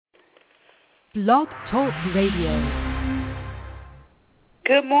Blog Talk Radio.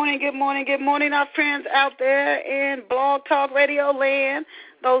 Good morning, our friends out there in Blog Talk Radio land.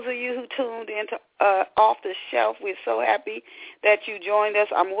 Those of you who tuned in to Off the Shelf, we're so happy that you joined us.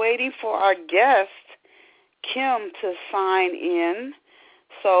 I'm waiting for our guest, Kim, to sign in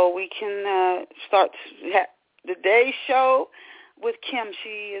so we can start today's show with Kim.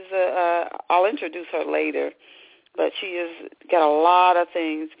 She is I'll introduce her later, but she has got a lot of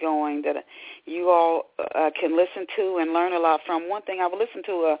things going that you all can listen to and learn a lot from. One thing, I listened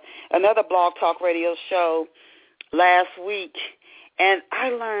to another Blog Talk Radio show last week, and I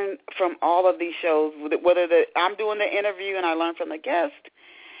learned from all of these shows, whether I'm doing the interview and I learn from the guest,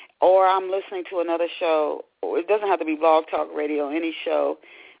 or I'm listening to another show. It doesn't have to be Blog Talk Radio, any show.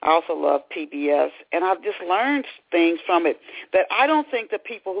 I also love PBS, and I've just learned things from it that I don't think the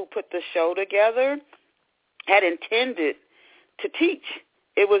people who put the show together had intended to teach.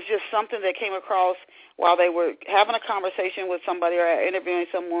 It was just something that came across while they were having a conversation with somebody or interviewing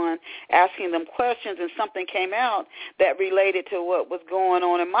someone, asking them questions, and something came out that related to what was going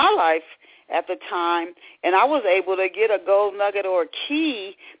on in my life at the time, and I was able to get a gold nugget or a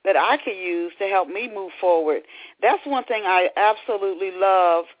key that I could use to help me move forward. That's one thing I absolutely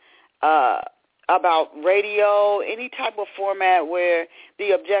love about radio, any type of format where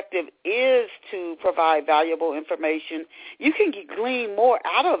the objective is to provide valuable information. You can glean more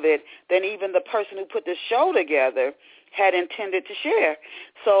out of it than even the person who put the show together had intended to share.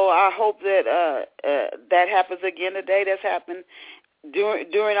 So I hope that that happens again today. That's happened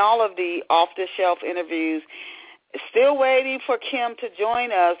during all of the off-the-shelf interviews. Still waiting for Kim to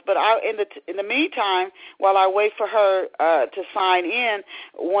join us, but in the meantime, while I wait for her to sign in,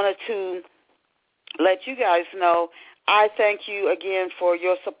 wanted to let you guys know I thank you again for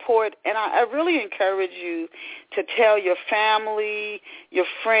your support, and I really encourage you to tell your family, your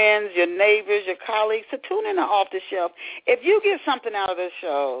friends, your neighbors, your colleagues to tune in to Off the Shelf. If you get something out of the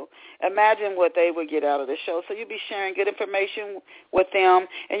show, imagine what they would get out of the show. So you'll be sharing good information with them,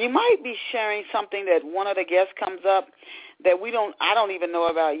 and you might be sharing something that one of the guests comes up that I don't even know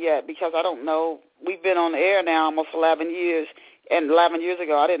about yet, because I don't know. We've been on the air now almost 11 years. And 11 years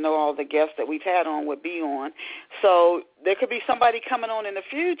ago, I didn't know all the guests that we've had on would be on. So there could be somebody coming on in the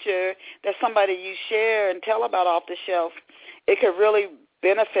future that somebody you share and tell about Off the Shelf. It could really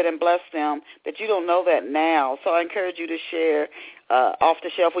benefit and bless them that you don't know that now. So I encourage you to share Off the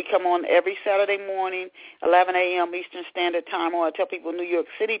Shelf. We come on every Saturday morning, 11 a.m. Eastern Standard Time, or I tell people New York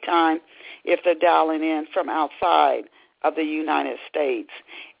City time if they're dialing in from outside of the United States.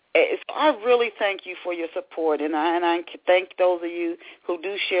 So I really thank you for your support, and I thank those of you who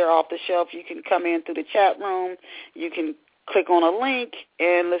do share Off the Shelf. You can come in through the chat room. You can click on a link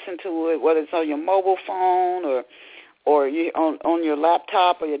and listen to it, whether it's on your mobile phone or you on your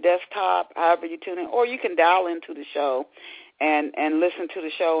laptop or your desktop, however you tune in, or you can dial into the show and listen to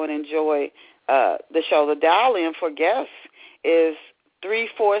the show and enjoy the show. The dial-in for guests is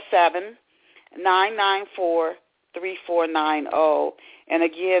 347-994-3490. And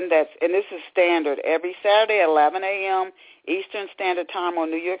again, this is standard. Every Saturday at 11 a.m. Eastern Standard Time or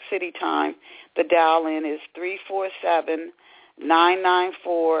New York City time, the dial-in is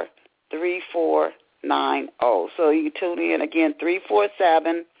 347-994-3490. So you tune in again,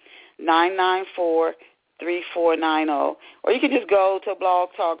 347-994-3490. Or you can just go to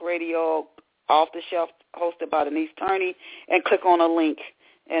Blog Talk Radio Off the Shelf, hosted by Denise Turney, and click on a link.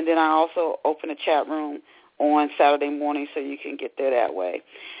 And then I also open a chat room on Saturday morning, so you can get there that way.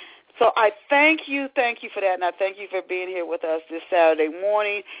 So I thank you for that, and I thank you for being here with us this Saturday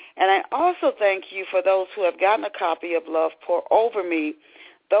morning. And I also thank you for those who have gotten a copy of Love Pour Over Me.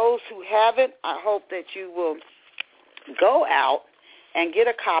 Those who haven't, I hope that you will go out and get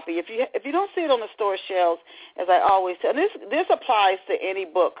a copy. If you don't see it on the store shelves, as I always tell, this applies to any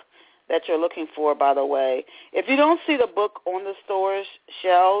book that you're looking for, by the way. If you don't see the book on the store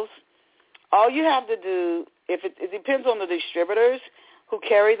shelves, all you have to do, it depends on the distributors who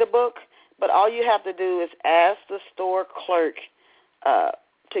carry the book, but all you have to do is ask the store clerk to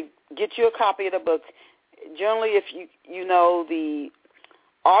get you a copy of the book. Generally, if you know the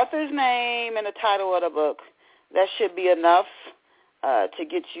author's name and the title of the book, that should be enough to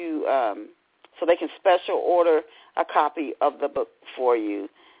get you, so they can special order a copy of the book for you,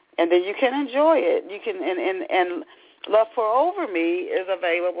 and then you can enjoy it. You can and Love Pour Over Me is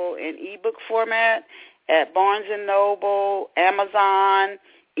available in ebook format at Barnes & Noble, Amazon,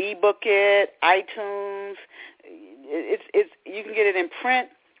 eBook It, iTunes. You can get it in print,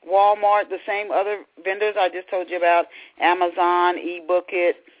 Walmart, the same other vendors I just told you about, Amazon, eBook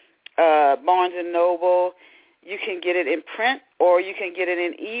It, Barnes & Noble. You can get it in print or you can get it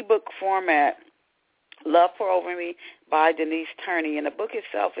in ebook format, Love Pour Over Me by Denise Turney. And the book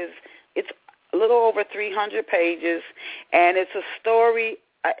itself it's a little over 300 pages, and it's a story.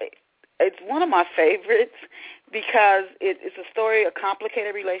 It's one of my favorites because it's a story, a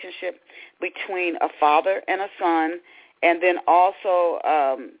complicated relationship between a father and a son, and then also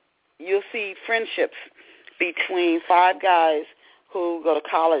you'll see friendships between 5 guys who go to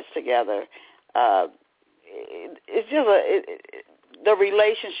college together. It's just the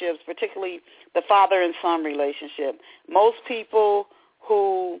relationships, particularly the father and son relationship. Most people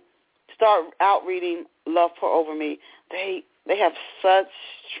who start out reading Love Pour Over Me, they have such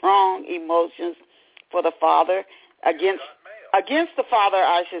strong emotions for the father against the father,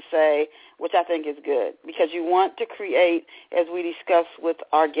 I should say, which I think is good, because you want to create, as we discussed with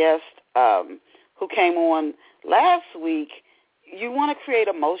our guest who came on last week, you want to create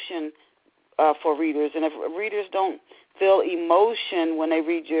emotion for readers. And if readers don't feel emotion when they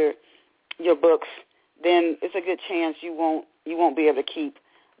read your books, then it's a good chance you won't be able to keep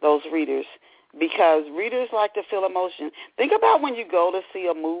those readers, because readers like to feel emotion. Think about when you go to see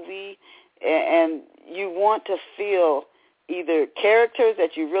a movie and you want to feel either characters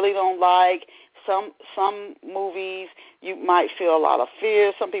that you really don't like. Some movies you might feel a lot of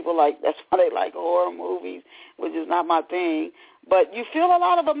fear. Some people that's why they like horror movies, which is not my thing. But you feel a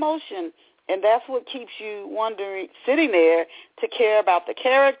lot of emotion, and that's what keeps you sitting there to care about the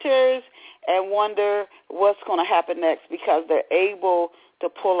characters and wonder what's going to happen next, because they're able to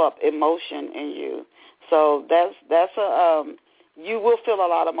pull up emotion in you. So you will feel a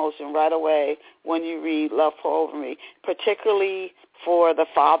lot of emotion right away when you read Love Pour Over Me, particularly for the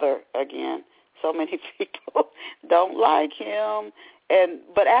father again. So many people don't like him,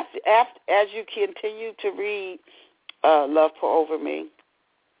 but as you continue to read Love Pour Over Me,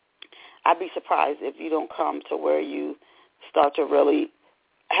 I'd be surprised if you don't come to where you start to really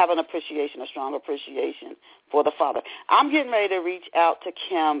have a strong appreciation for the father. I'm getting ready to reach out to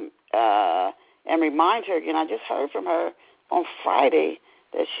Kim and remind her again. I just heard from her on Friday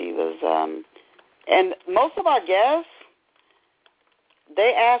that she was, and most of our guests,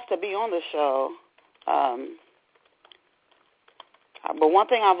 they asked to be on the show. But one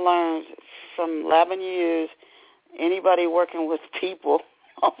thing I've learned from 11 years, anybody working with people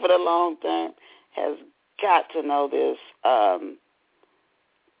over the long term has got to know this.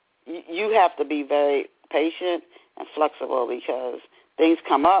 You have to be very patient and flexible, because things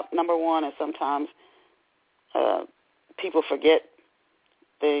come up, number one, and sometimes people forget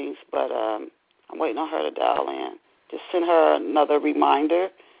things. But I'm waiting on her to dial in. Just send her another reminder.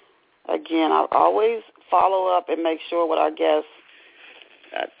 Again, I'll always follow up and make sure with our guests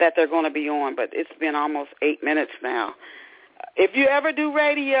that they're going to be on, but it's been almost 8 minutes now. If you ever do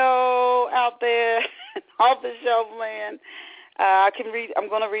radio out there, off the shelf land, I'm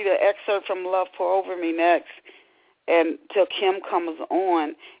going to read an excerpt from Love Pour Over Me next, and till Kim comes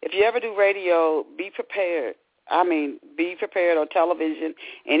on. If you ever do radio, be prepared. Be prepared, or television,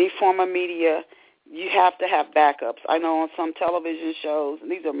 any form of media. You have to have backups. I know on some television shows,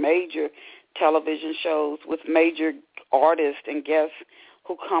 and these are major television shows with major artists and guests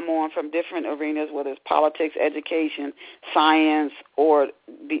who come on from different arenas, whether it's politics, education, science, or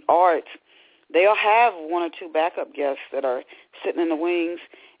the arts. They'll have 1 or 2 backup guests that are sitting in the wings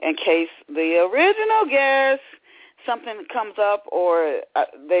in case the original guest, something comes up, or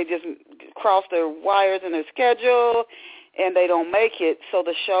they just cross their wires in their schedule and they don't make it, so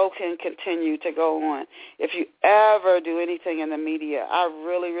the show can continue to go on. If you ever do anything in the media, I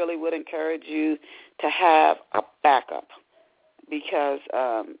really, really would encourage you to have a backup, because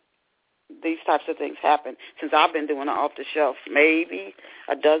these types of things happen. Since I've been doing it off the shelf maybe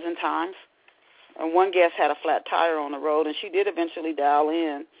a dozen times, and one guest had a flat tire on the road, and she did eventually dial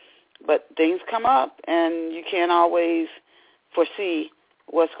in, but things come up, and you can't always foresee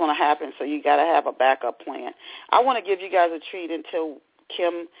what's going to happen, so you got to have a backup plan. I want to give you guys a treat until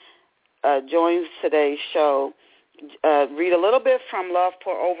Kim joins today's show. Read a little bit from Love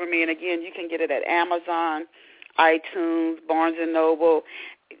Pour Over Me, and again, you can get it at Amazon, iTunes, Barnes & Noble.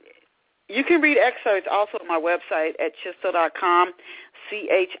 You can read excerpts also at my website at chistel.com,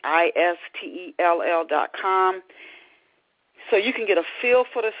 CHISTELL.com. So you can get a feel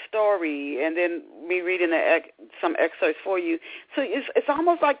for the story, and then me reading some excerpts for you. So it's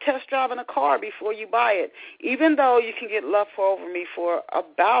almost like test driving a car before you buy it. Even though you can get Love Pour Over Me for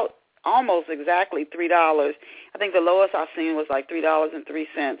about almost exactly $3. I think the lowest I've seen was like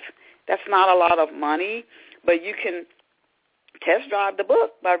 $3.03. That's not a lot of money, but you can test drive the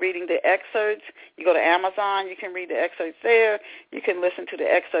book by reading the excerpts. You go to Amazon, you can read the excerpts there. You can listen to the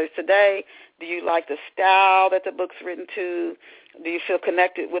excerpts today. Do you like the style that the book's written to? Do you feel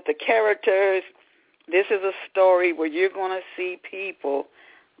connected with the characters? This is a story where you're going to see people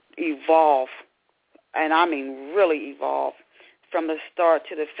evolve, and I mean really evolve, from the start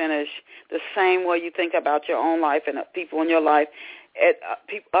to the finish, the same way you think about your own life and people in your life,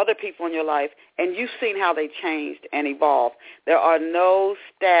 other people in your life, and you've seen how they changed and evolved. There are no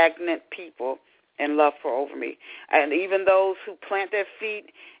stagnant people in Love Pour Over Me. And even those who plant their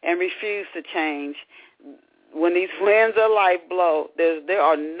feet and refuse to change, when these winds of life blow, there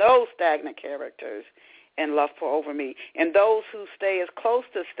are no stagnant characters in Love Pour Over Me. And those who stay as close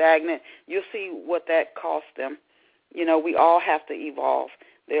to stagnant, you'll see what that costs them. You know, we all have to evolve.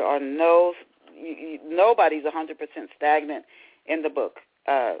 There are nobody's 100% stagnant in the book.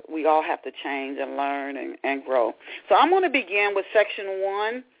 We all have to change and learn and grow. So I'm going to begin with section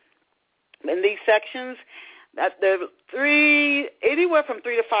 1. In these sections, there are anywhere from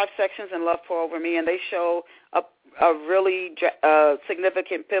 3 to 5 sections in Love Pour Over Me, and they show a really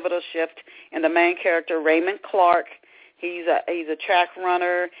significant pivotal shift in the main character, Raymond Clark. He's a track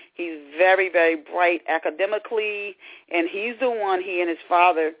runner. He's very, very bright academically, and he's the one he and his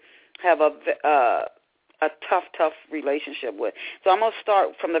father have a tough relationship with. So I'm going to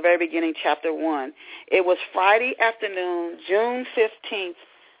start from the very beginning, chapter 1. It was Friday afternoon, June 15th,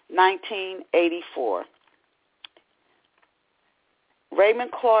 1984.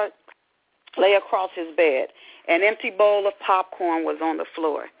 Raymond Clark lay across his bed. An empty bowl of popcorn was on the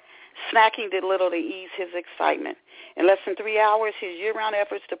floor. Snacking did little to ease his excitement. In less than 3 hours, his year-round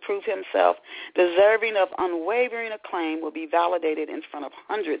efforts to prove himself deserving of unwavering acclaim would be validated in front of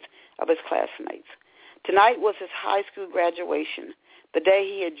hundreds of his classmates. Tonight was his high school graduation, the day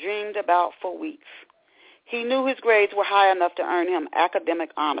he had dreamed about for weeks. He knew his grades were high enough to earn him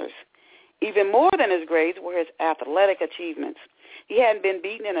academic honors. Even more than his grades were his athletic achievements. He hadn't been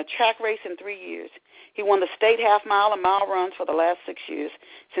beaten in a track race in 3 years. He won the state half-mile and mile runs for the last 6 years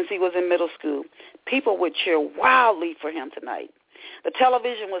since he was in middle school. People would cheer wildly for him tonight. The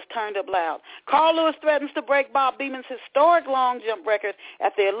television was turned up loud. Carl Lewis threatens to break Bob Beeman's historic long jump record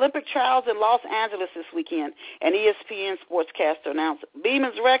at the Olympic trials in Los Angeles this weekend. An ESPN sportscaster announced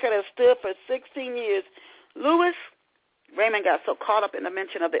Beeman's record has stood for 16 years. Raymond got so caught up in the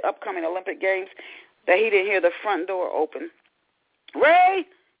mention of the upcoming Olympic Games that he didn't hear the front door open. Ray!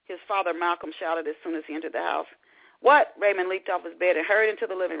 His father, Malcolm, shouted as soon as he entered the house. What? Raymond leaped off his bed and hurried into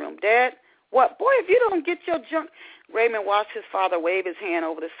the living room. Dad? What? Boy, if you don't get your junk. Raymond watched his father wave his hand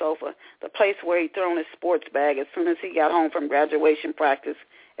over the sofa, the place where he'd thrown his sports bag as soon as he got home from graduation practice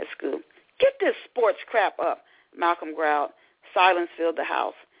at school. Get this sports crap up, Malcolm growled. Silence filled the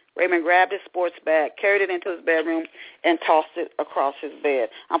house. Raymond grabbed his sports bag, carried it into his bedroom, and tossed it across his bed.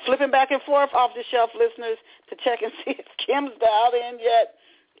 I'm flipping back and forth off the shelf, listeners, to check and see if Kim's dialed in yet,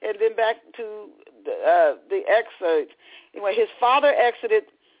 and then back to the excerpt. Anyway, his father exited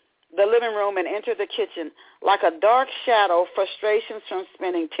the living room and entered the kitchen. Like a dark shadow, frustrations from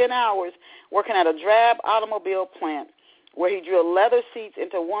spending 10 hours working at a drab automobile plant where he drilled leather seats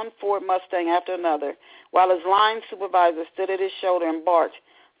into one Ford Mustang after another, while his line supervisor stood at his shoulder and barked,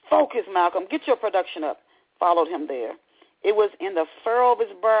 "Focus, Malcolm, get your production up," followed him there. It was in the furrow of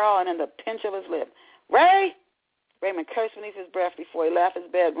his brow and in the pinch of his lip. Ray! Raymond cursed beneath his breath before he left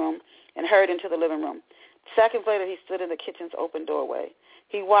his bedroom and hurried into the living room. Seconds later, he stood in the kitchen's open doorway.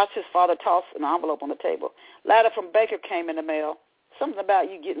 He watched his father toss an envelope on the table. Letter from Baker came in the mail. Something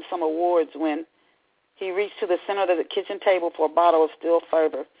about you getting some awards when. He reached to the center of the kitchen table for a bottle of still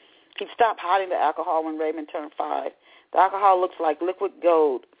fervor. He'd stopped hiding the alcohol when Raymond turned 5. The alcohol looks like liquid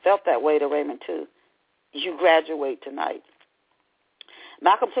gold. Felt that way to Raymond, too. You graduate tonight.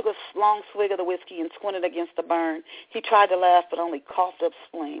 Malcolm took a long swig of the whiskey and squinted against the burn. He tried to laugh, but only coughed up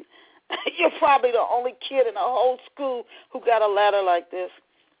spleen. You're probably the only kid in the whole school who got a ladder like this.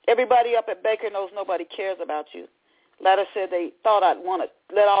 Everybody up at Baker knows nobody cares about you. Ladder said they thought I'd want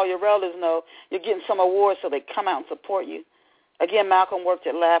to let all your relatives know you're getting some awards so they come out and support you. Again, Malcolm worked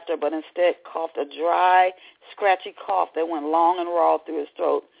at laughter, but instead coughed a dry, scratchy cough that went long and raw through his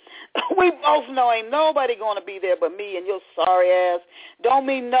throat. We both know ain't nobody going to be there but me and your sorry ass. Don't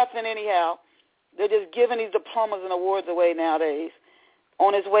mean nothing anyhow. They're just giving these diplomas and awards away nowadays.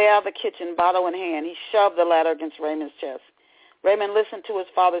 On his way out of the kitchen, bottle in hand, he shoved the ladder against Raymond's chest. Raymond listened to his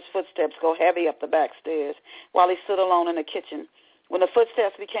father's footsteps go heavy up the back stairs while he stood alone in the kitchen. When the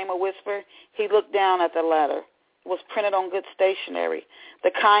footsteps became a whisper, he looked down at the ladder. It was printed on good stationery,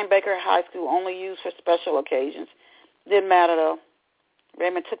 the kind Baker High School only used for special occasions. Didn't matter, though.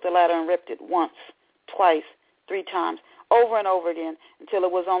 Raymond took the ladder and ripped it once, twice, 3 times. over and over again until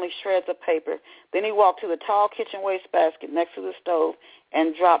it was only shreds of paper. Then he walked to the tall kitchen wastebasket next to the stove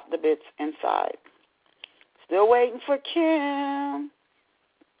and dropped the bits inside. Still waiting for Kim.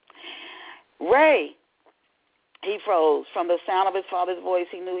 Ray. He froze. From the sound of his father's voice,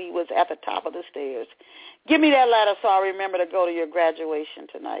 he knew he was at the top of the stairs. Give me that ladder so I remember to go to your graduation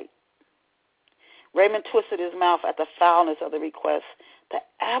tonight. Raymond twisted his mouth at the foulness of the request, the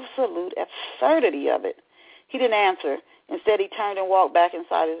absolute absurdity of it. He didn't answer. Instead, he turned and walked back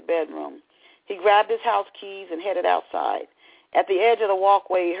inside his bedroom. He grabbed his house keys and headed outside. At the edge of the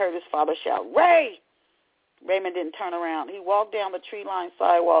walkway, he heard his father shout, "Ray!" Raymond didn't turn around. He walked down the tree-lined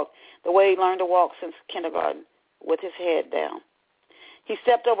sidewalk the way he learned to walk since kindergarten, with his head down. He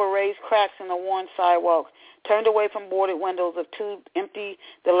stepped over raised cracks in the worn sidewalk, turned away from boarded windows of two empty,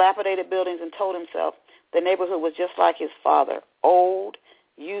 dilapidated buildings, and told himself the neighborhood was just like his father, old,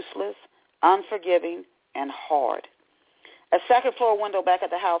 useless, unforgiving, and hard. A second-floor window back at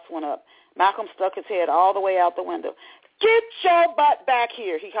the house went up. Malcolm stuck his head all the way out the window. "Get your butt back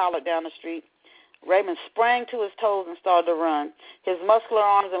here," he hollered down the street. Raymond sprang to his toes and started to run. His muscular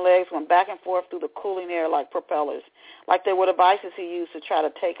arms and legs went back and forth through the cooling air like propellers, like they were devices he used to try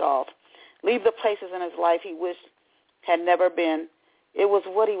to take off, leave the places in his life he wished had never been. It was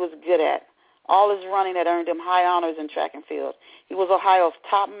what he was good at. All his running had earned him high honors in track and field. He was Ohio's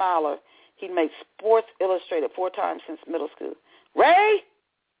top miler. He'd made Sports Illustrated 4 times since middle school. "Ray!"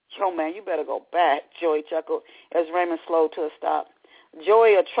 "Yo, man, you better go back," Joey chuckled as Raymond slowed to a stop.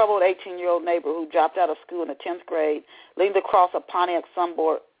 Joey, a troubled 18-year-old neighbor who dropped out of school in the 10th grade, leaned across a Pontiac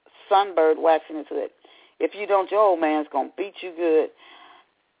Sunbird waxing his hood. "If you don't, your old man's going to beat you good."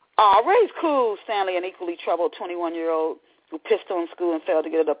 "Aw, Ray's cool," Stanley, an equally troubled 21-year-old who pissed on school and failed to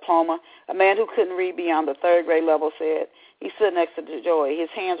get a diploma, a man who couldn't read beyond the 3rd grade level, said. He stood next to Joey. His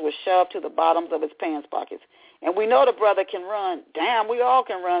hands were shoved to the bottoms of his pants pockets. "And we know the brother can run." "Damn, we all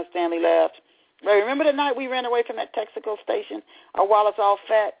can run," Stanley laughed. "Ray, remember the night we ran away from that Texaco station? Our wallets all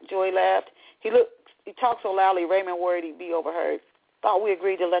fat?" Joey laughed. He talked so loudly, Raymond worried he'd be overheard. "Thought we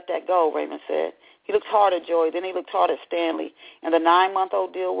agreed to let that go," Raymond said. He looked hard at Joey, then he looked hard at Stanley, and the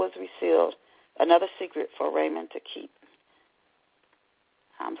 9-month-old deal was resealed. Another secret for Raymond to keep.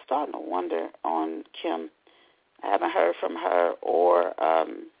 I'm starting to wonder on Kim. I haven't heard from her or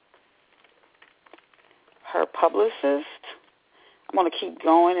her publicist. I'm going to keep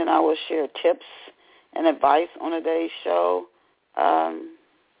going, and I will share tips and advice on today's show.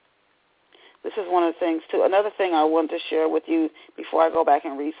 This is one of the things, too. Another thing I want to share with you before I go back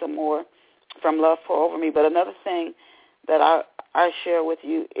and read some more from Love Pour Over Me, but another thing that I share with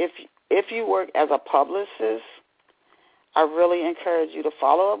you, if you work as a publicist, I really encourage you to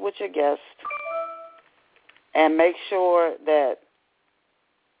follow up with your guests and make sure that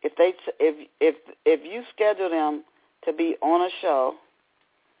if you schedule them to be on a show,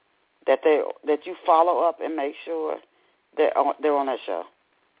 that you follow up and make sure they're on that show,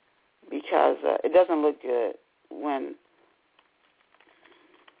 because it doesn't look good when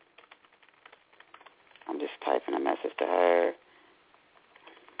I'm just typing a message to her.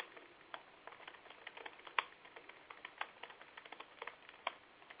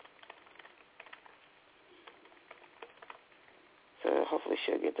 So hopefully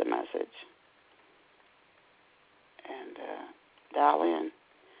she'll get the message and dial in.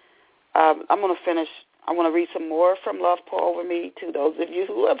 I'm going to finish. I want to read some more from Love Pour Over Me to those of you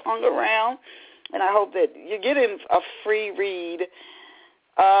who have hung around, and I hope that you're getting a free read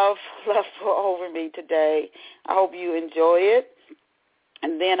of Love Pour Over Me today. I hope you enjoy it,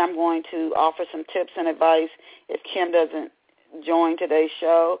 and then I'm going to offer some tips and advice if Kim doesn't join today's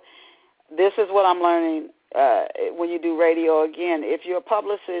show. This is what I'm learning when you do radio. Again, if you're a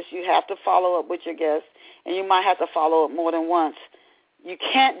publicist, you have to follow up with your guests, and you might have to follow up more than once. You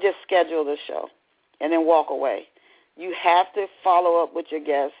can't just schedule the show and then walk away. You have to follow up with your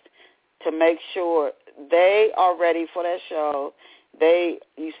guests to make sure they are ready for that show.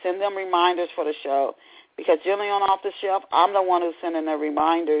 You send them reminders for the show, because generally on Off the Shelf, I'm the one who's sending the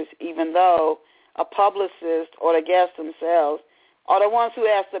reminders, even though a publicist or the guests themselves are the ones who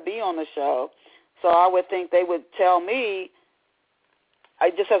asked to be on the show. So I would think they would tell me,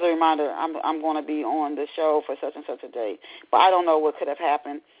 just as a reminder, I'm going to be on the show for such and such a date. But I don't know what could have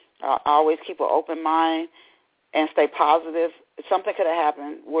happened. I always keep an open mind and stay positive. Something could have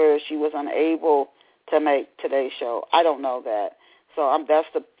happened where she was unable to make today's show. I don't know that. So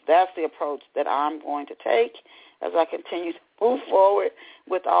that's the approach that I'm going to take as I continue to move forward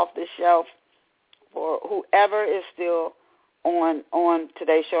with Off the Shelf for whoever is still on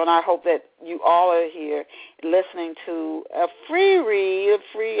today's show. And I hope that you all are here listening to a free read,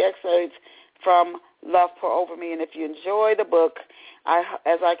 free excerpts from Love Pour Over Me. And if you enjoy the book, as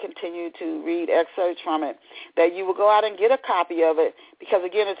I continue to read excerpts from it, that you will go out and get a copy of it because,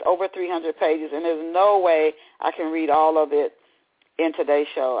 again, it's over 300 pages, and there's no way I can read all of it in today's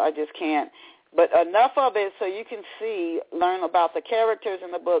show. I just can't. But enough of it so you can learn about the characters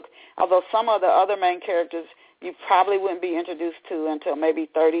in the book, although some of the other main characters you probably wouldn't be introduced to until maybe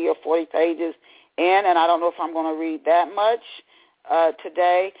 30 or 40 pages in, and I don't know if I'm going to read that much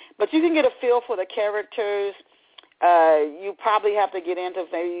today. But you can get a feel for the characters. You probably have to get into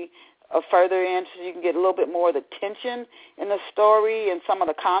maybe further in so you can get a little bit more of the tension in the story and some of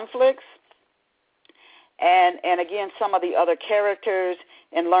the conflicts. And again, some of the other characters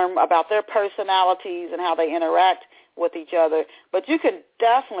and learn about their personalities and how they interact with each other. But you can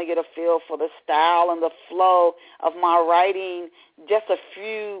definitely get a feel for the style and the flow of my writing just a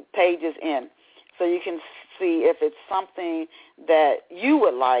few pages in. So you can see if it's something that you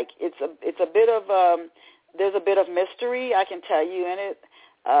would like. It's a bit of there's a bit of mystery, I can tell you, in it,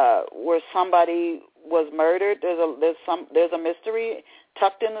 where somebody was murdered. There's a mystery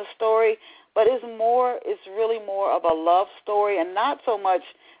tucked in the story, but it's really more of a love story and not so much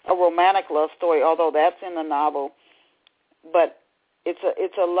a romantic love story, although that's in the novel. But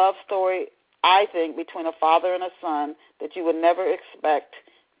it's a love story, I think, between a father and a son that you would never expect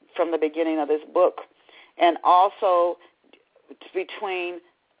from the beginning of this book, and also between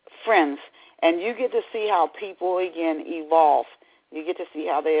friends. And you get to see how people, again, evolve. You get to see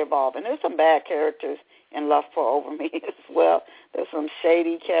how they evolve. And there's some bad characters in Love Pour Over Me as well. There's some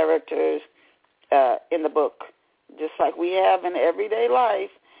shady characters in the book, just like we have in everyday life.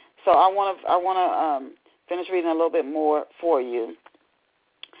 So I want to finish reading a little bit more for you.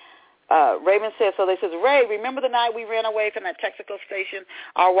 Raymond says, so they says, Ray, remember the night we ran away from that Texaco station?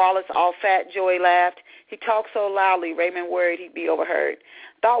 Our wallets all fat, Joey laughed. He talked so loudly, Raymond worried he'd be overheard.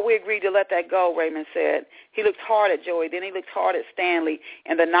 Thought we agreed to let that go, Raymond said. He looked hard at Joey, then he looked hard at Stanley,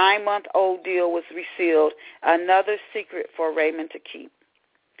 and the 9-month-old deal was resealed, another secret for Raymond to keep.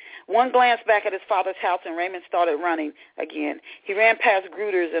 One glance back at his father's house, and Raymond started running again. He ran past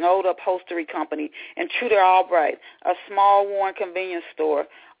Gruder's, an old upholstery company, and Truder Albright, a small, worn convenience store,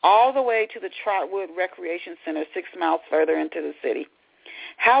 all the way to the Trotwood Recreation Center 6 miles further into the city.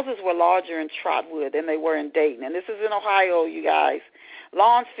 Houses were larger in Trotwood than they were in Dayton, and this is in Ohio, you guys.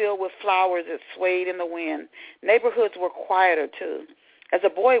 Lawns filled with flowers that swayed in the wind. Neighborhoods were quieter, too. As a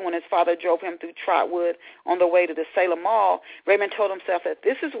boy, when his father drove him through Trotwood on the way to the Salem Mall, Raymond told himself that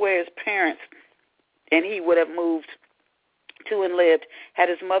this is where his parents and he would have moved to and lived had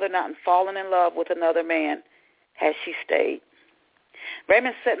his mother not fallen in love with another man had she stayed.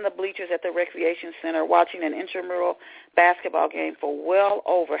 Raymond sat in the bleachers at the recreation center watching an intramural basketball game for well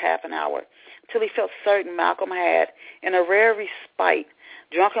over half an hour until he felt certain Malcolm had, in a rare respite,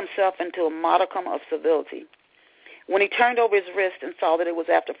 drunk himself into a modicum of civility. When he turned over his wrist and saw that it was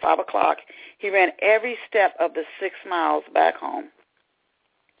after 5 o'clock, he ran every step of the 6 miles back home.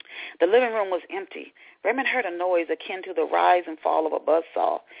 The living room was empty. Raymond heard a noise akin to the rise and fall of a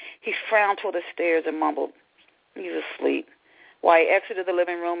buzzsaw. He frowned toward the stairs and mumbled, "He's asleep," while he exited the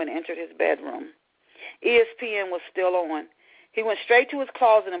living room and entered his bedroom. ESPN was still on. He went straight to his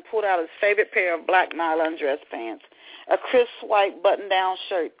closet and pulled out his favorite pair of black nylon dress pants, a crisp white button-down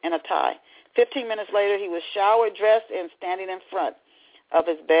shirt, and a tie. 15 minutes later, he was showered, dressed, and standing in front of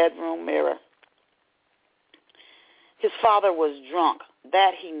his bedroom mirror. His father was drunk.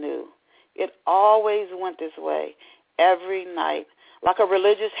 That he knew. It always went this way, every night. Like a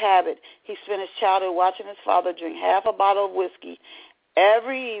religious habit, he spent his childhood watching his father drink half a bottle of whiskey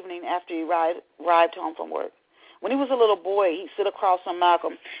every evening after he arrived home from work. When he was a little boy, he'd sit across from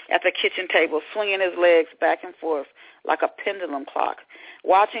Malcolm at the kitchen table, swinging his legs back and forth like a pendulum clock,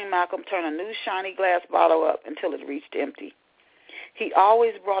 watching Malcolm turn a new shiny glass bottle up until it reached empty. He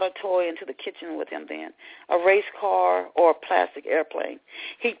always brought a toy into the kitchen with him then, a race car or a plastic airplane.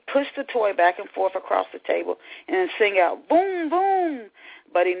 He'd push the toy back and forth across the table and then sing out, boom, boom,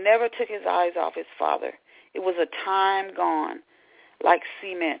 but he never took his eyes off his father. It was a time gone, like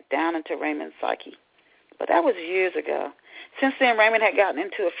cement down into Raymond's psyche. But that was years ago. Since then, Raymond had gotten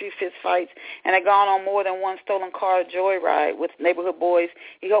into a few fist fights and had gone on more than one stolen car joyride with neighborhood boys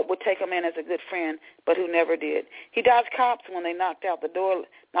he hoped would take him in as a good friend, but who never did. He dodged cops when they knocked on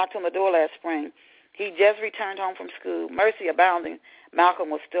the door last spring. He just returned home from school. Mercy abounding, Malcolm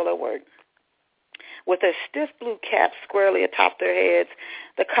was still at work. With their stiff blue caps squarely atop their heads,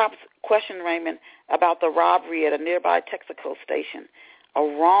 the cops questioned Raymond about the robbery at a nearby Texaco station. A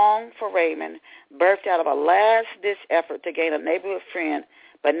wrong for Raymond, birthed out of a last-ditch effort to gain a neighborhood friend,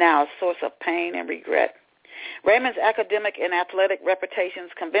 but now a source of pain and regret. Raymond's academic and athletic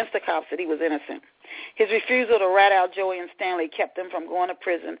reputations convinced the cops that he was innocent. His refusal to rat out Joey and Stanley kept them from going to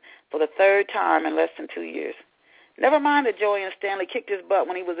prison for the third time in less than 2 years. Never mind that Joey and Stanley kicked his butt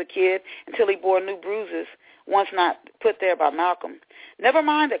when he was a kid until he bore new bruises, once not put there by Malcolm. Never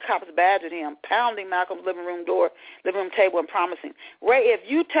mind that cops badgered him, pounding Malcolm's living room table and promising, Ray, if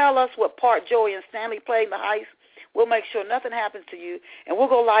you tell us what part Joey and Stanley played in the heist, we'll make sure nothing happens to you, and we'll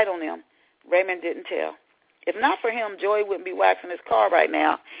go light on them. Raymond didn't tell. If not for him, Joey wouldn't be waxing his car right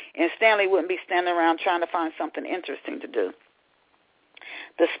now, and Stanley wouldn't be standing around trying to find something interesting to do.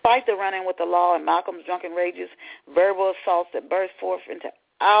 Despite the run-in with the law and Malcolm's drunken rages, verbal assaults that burst forth into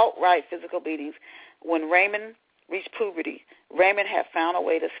outright physical beatings, when Raymond reached puberty, Raymond had found a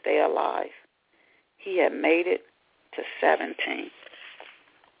way to stay alive. He had made it to 17.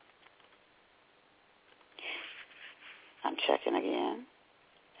 I'm checking again,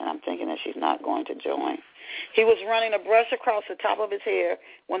 and I'm thinking that she's not going to join. He was running a brush across the top of his hair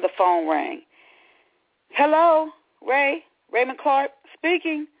when the phone rang. Hello, Ray? Raymond Clark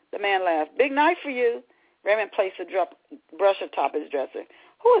speaking. The man laughed. Big night for you. Raymond placed a brush atop his dresser.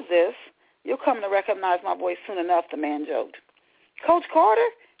 Who is this? You'll come to recognize my voice soon enough, the man joked. Coach Carter?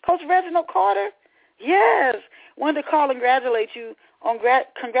 Coach Reginald Carter? Yes. Wanted to call and congratulate you on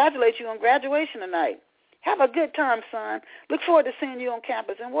graduation tonight. Have a good time, son. Look forward to seeing you on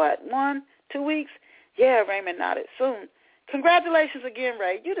campus in what, 1, 2 weeks? Yeah, Raymond nodded. Soon. Congratulations again,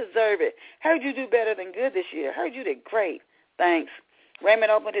 Ray. You deserve it. Heard you do better than good this year. Heard you did great. Thanks.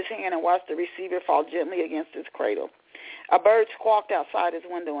 Raymond opened his hand and watched the receiver fall gently against his cradle. A bird squawked outside his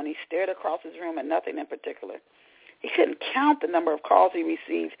window, and he stared across his room at nothing in particular. He couldn't count the number of calls he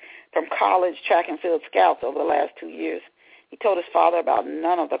received from college track and field scouts over the last 2 years. He told his father about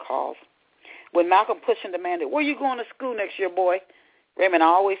none of the calls. When Malcolm pushed and demanded, where are you going to school next year, boy? Raymond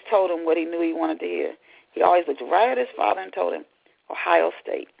always told him what he knew he wanted to hear. He always looked right at his father and told him, Ohio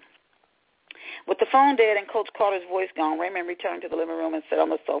State. With the phone dead and Coach Carter's voice gone, Raymond returned to the living room and sat on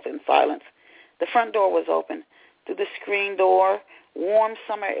the sofa in silence. The front door was open. Through the screen door, warm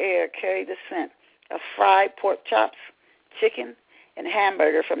summer air carried the scent of fried pork chops, chicken, and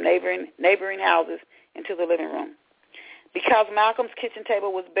hamburger from neighboring houses into the living room. Because Malcolm's kitchen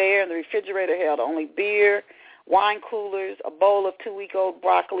table was bare and the refrigerator held only beer, wine coolers, a bowl of 2-week-old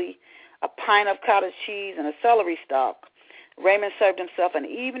broccoli, a pint of cottage cheese, and a celery stalk, Raymond served himself an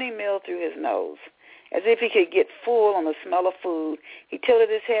evening meal through his nose. As if he could get full on the smell of food, he tilted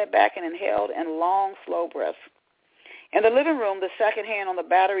his head back and inhaled in long, slow breaths. In the living room, the second hand on the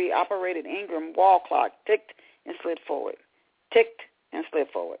battery-operated Ingram wall clock ticked and slid forward. Ticked and slid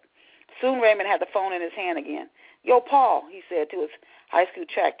forward. Soon Raymond had the phone in his hand again. Yo, Paul, he said to his high school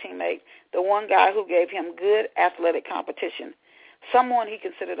track teammate, the one guy who gave him good athletic competition, someone he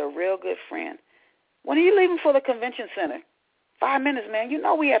considered a real good friend. When are you leaving for the convention center? 5 minutes, man. You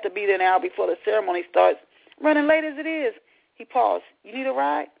know we have to be there an hour before the ceremony starts. Running late as it is. He paused. You need a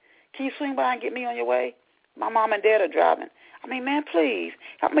ride? Can you swing by and get me on your way? My mom and dad are driving. I mean, man, please,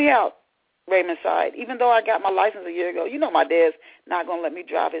 help me out, Raymond sighed. Even though I got my license a year ago, you know my dad's not going to let me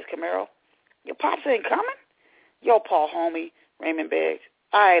drive his Camaro. Your pops ain't coming? Yo, Paul, homie, Raymond begged.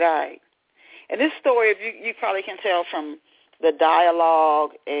 All right. And this story, you probably can tell from the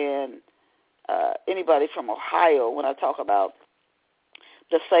dialogue and anybody from Ohio when I talk about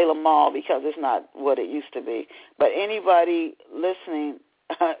the Salem Mall, because it's not what it used to be. But anybody listening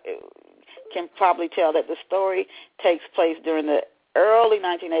can probably tell that the story takes place during the early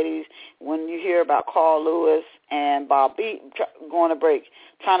 1980s when you hear about Carl Lewis and Bob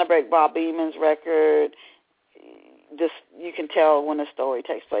trying to break Bob Beeman's record. Just you can tell when the story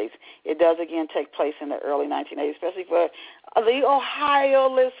takes place. It does again take place in the early 1980s, especially for the Ohio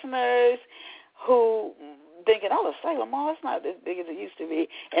listeners who thinking, oh, the Salem Mall, it's not as big as it used to be.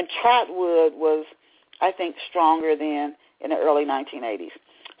 And Trotwood was, I think, stronger than in the early 1980s.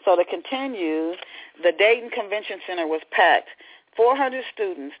 So to continue, the Dayton Convention Center was packed. 400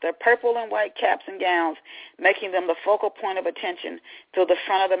 students, their purple and white caps and gowns, making them the focal point of attention to the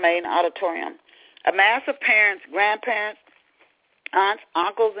front of the main auditorium. A mass of parents, grandparents, aunts,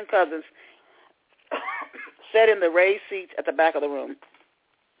 uncles, and cousins sat in the raised seats at the back of the room.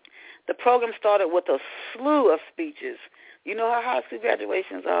 The program started with a slew of speeches. You know how high school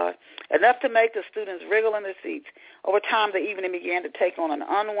graduations are. Enough to make the students wriggle in their seats. Over time, the evening began to take on an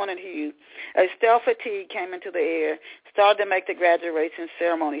unwanted hue. A stale fatigue came into the air, started to make the graduation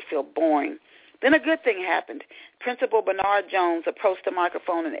ceremony feel boring. Then a good thing happened. Principal Bernard Jones approached the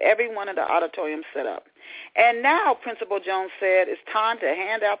microphone, and everyone in the auditorium stood up. And now, Principal Jones said, it's time to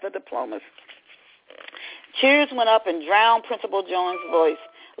hand out the diplomas. Cheers went up and drowned Principal Jones' voice.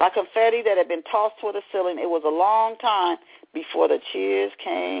 like confetti that had been tossed toward the ceiling. It was a long time before the cheers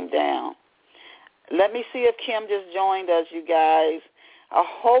came down. Let me see if Kim just joined us, you guys. I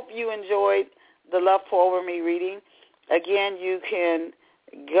hope you enjoyed the Love Pour Over Me reading. Again, you can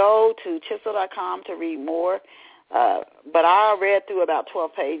go to chisel.com to read more. But I read through about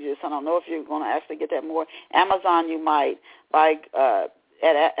 12 pages. I don't know if you're going to actually get that more. Amazon, you might. At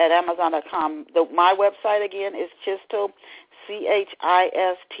Amazon.com. My website, again, is Chistel,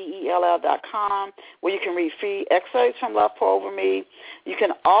 CHISTELL.com, where you can read free excerpts from Love Pour Over Me. You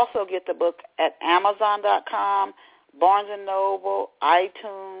can also get the book at Amazon.com, Barnes & Noble,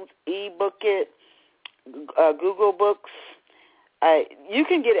 iTunes, eBookit, Google Books. You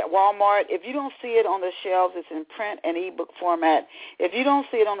can get it at Walmart. If you don't see it on the shelves, it's in print and ebook format. If you don't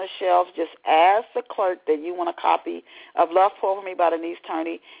see it on the shelves, just ask the clerk that you want a copy of Love Pour Over Me by Denise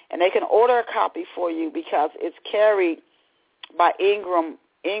Turney, and they can order a copy for you because it's carried by Ingram,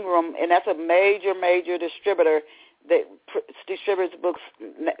 and that's a major distributor that distributes books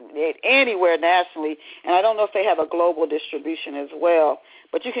anywhere nationally. And I don't know if they have a global distribution as well,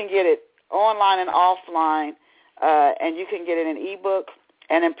 but you can get it online and offline. And you can get it in ebook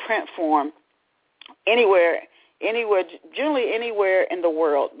and in print form anywhere, generally anywhere in the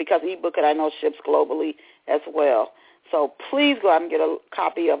world, because ebook, I know, ships globally as well. So please go out and get a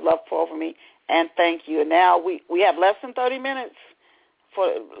copy of Love Pour Over Me, and thank you. And now we have less than 30 minutes for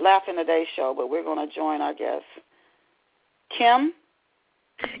Laugh in the Day show, but we're going to join our guests. Kim?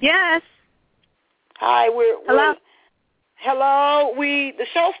 Yes. Hi. Hello. Hello. The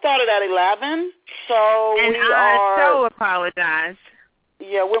show started at 11, so and I so apologize.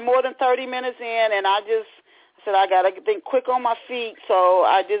 Yeah, we're more than 30 minutes in, and I said I got to think quick on my feet, so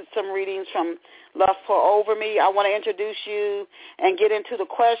I did some readings from Love Pour Over Me. I want to introduce you and get into the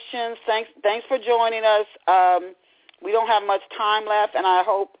questions. Thanks for joining us. We don't have much time left, and I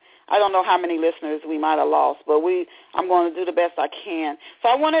don't know how many listeners we might have lost, but I'm going to do the best I can. So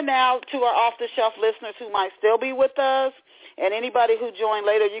I want to now, to our off-the-shelf listeners who might still be with us, and anybody who joined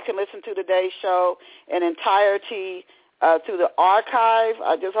later, you can listen to today's show in entirety through the archive.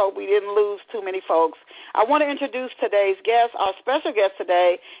 I just hope we didn't lose too many folks. I want to introduce today's guest. Our special guest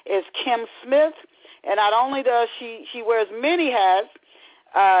today is Kim Smith, and not only does she wears many hats,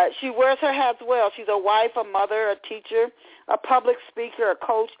 she wears her hats well. She's a wife, a mother, a teacher, a public speaker, a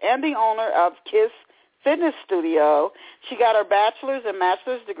coach, and the owner of Kiss Fitness Studio. She got her bachelor's and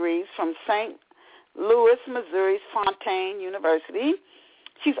master's degrees from St. Louis, Missouri's Fontaine University.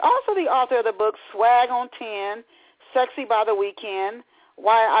 She's also the author of the book Swag on 10, Sexy by the Weekend,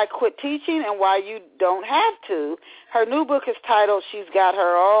 Why I Quit Teaching and Why You Don't Have to. Her new book is titled She's Got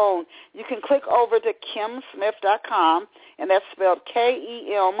Her Own. You can click over to KimSmith.com, and that's spelled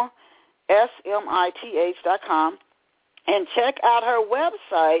KEMSMITH.com, and check out her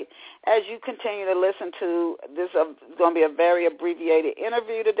website as you continue to listen to this. Is going to be a very abbreviated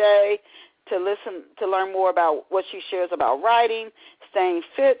interview today to learn more about what she shares about writing, staying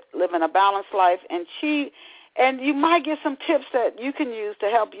fit, living a balanced life, and you might get some tips that you can use to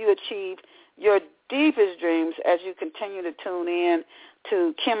help you achieve your deepest dreams as you continue to tune in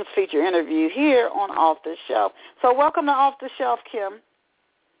to Kim's feature interview here on Off the Shelf. So welcome to Off the Shelf, Kim.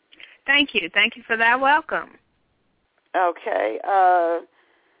 Thank you. Thank you for that welcome. Okay. I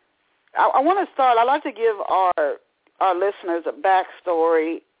want to start. I'd like to give our listeners a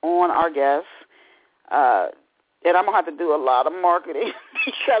backstory on our guests. And I'm going to have to do a lot of marketing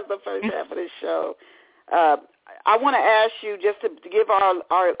because the first half of this show. I want to ask you just to give our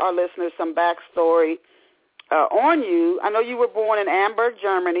listeners some backstory on you. I know you were born in Hamburg,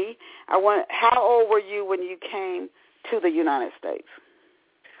 Germany. How old were you when you came to the United States?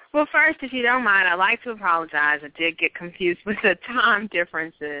 Well, first, if you don't mind, I'd like to apologize. I did get confused with the time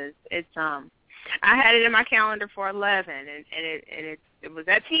differences. I had it in my calendar for 11, and it was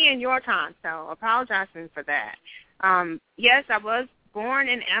at 10 your time, so apologizing for that. Yes, I was born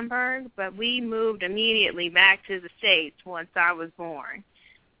in Hamburg, but we moved immediately back to the States once I was born.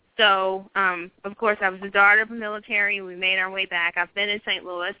 So, of course, I was the daughter of the military. We made our way back. I've been in St.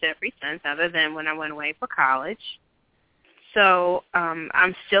 Louis ever since, other than when I went away for college. So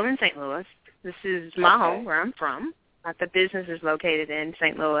I'm still in St. Louis. This is my home, where I'm from. The business is located in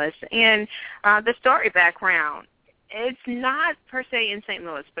St. Louis. And the story background, it's not per se in St.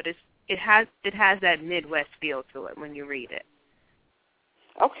 Louis, but it has that Midwest feel to it when you read it.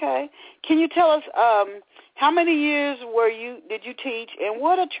 Okay. Can you tell us how many years did you teach, and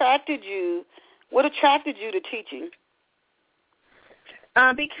what attracted you to teaching?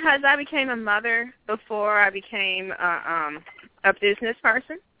 Because I became a mother before I became a business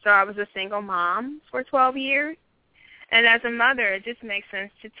person. So I was a single mom for 12 years. And as a mother, it just makes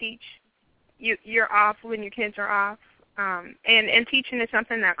sense to teach. You're off when your kids are off. And teaching is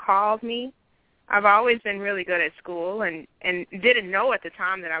something that called me. I've always been really good at school and didn't know at the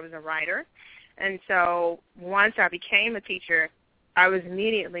time that I was a writer. And so once I became a teacher, I was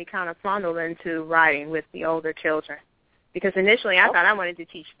immediately kind of funneled into writing with the older children. Because initially I thought I wanted to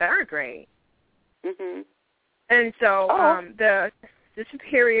teach third grade. Mm-hmm. And so the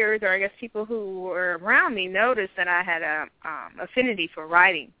superiors, or I guess people who were around me, noticed that I had a affinity for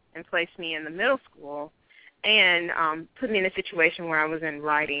writing and placed me in the middle school and put me in a situation where I was in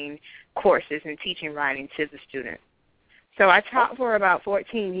writing courses and teaching writing to the students. So I taught for about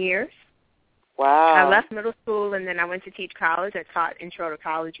 14 years. Wow. I left middle school, and then I went to teach college. I taught intro to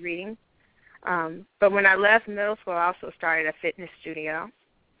college reading. But when I left middle school, I also started a fitness studio.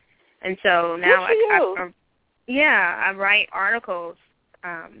 And so now I write articles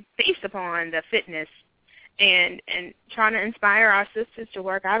based upon the fitness and trying to inspire our sisters to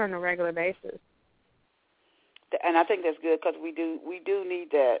work out on a regular basis. And I think that's good because we do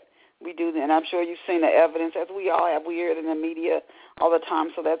need that. We do, and I'm sure you've seen the evidence, as we all have. We hear it in the media all the time.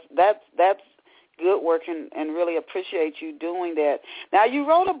 So that's good work, and really appreciate you doing that. Now, you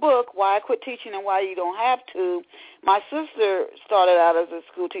wrote a book, Why I Quit Teaching and Why You Don't Have To. My sister started out as a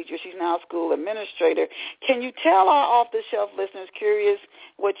school teacher. She's now a school administrator. Can you tell our off-the-shelf listeners, curious,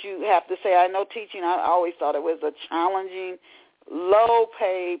 what you have to say? I know teaching, I always thought it was a challenging,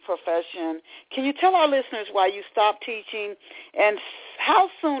 low-paid profession. Can you tell our listeners why you stopped teaching, and how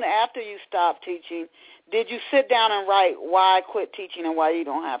soon after you stopped teaching did you sit down and write Why I Quit Teaching and Why You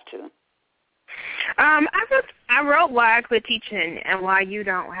Don't Have To? I wrote Why I Quit Teaching and Why You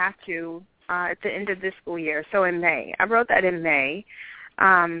Don't Have To at the end of this school year, so in May. I wrote that in May.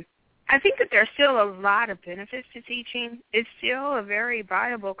 I think that there's still a lot of benefits to teaching. It's still a very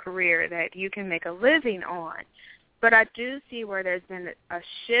viable career that you can make a living on. But I do see where there's been a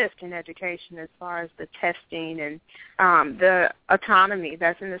shift in education as far as the testing and the autonomy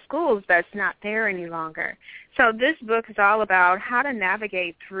that's in the schools that's not there any longer. So this book is all about how to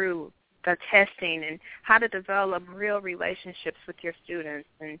navigate through the testing and how to develop real relationships with your students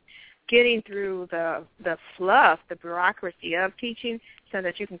and getting through the fluff, the bureaucracy of teaching so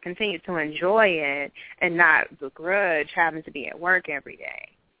that you can continue to enjoy it and not begrudge having to be at work every day.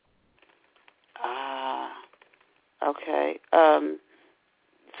 Okay.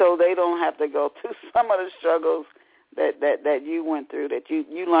 So they don't have to go through some of the struggles that you went through, that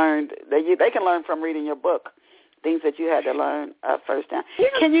you learned, they can learn from reading your book, things that you had to learn firsthand. Yeah.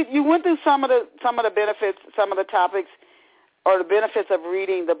 Can you went through some of the benefits, some of the topics, or the benefits of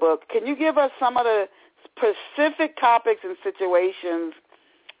reading the book. Can you give us some of the specific topics and situations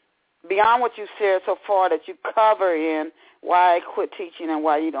beyond what you've shared so far that you cover in Why I Quit Teaching and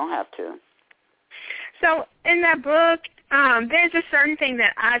Why You Don't Have To? So in that book, there's a certain thing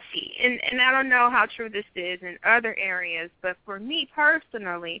that I see, and I don't know how true this is in other areas, but for me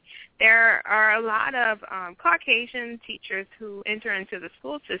personally, there are a lot of Caucasian teachers who enter into the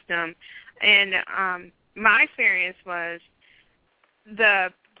school system, and my experience was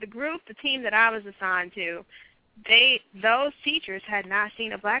the team that I was assigned to, those teachers had not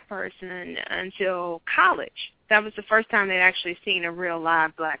seen a black person until college. That was the first time they'd actually seen a real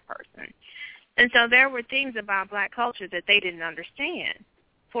live black person. And so there were things about black culture that they didn't understand.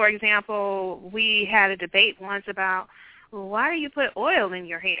 For example, we had a debate once about, well, why do you put oil in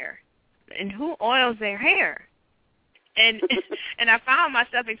your hair? And who oils their hair? And I found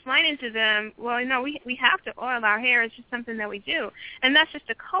myself explaining to them, well, we have to oil our hair. It's just something that we do. And that's just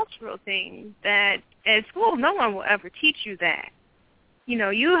a cultural thing that at school no one will ever teach you that.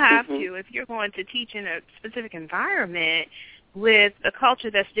 You have to, if you're going to teach in a specific environment with a culture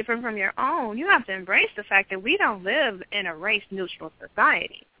that's different from your own, you have to embrace the fact that we don't live in a race-neutral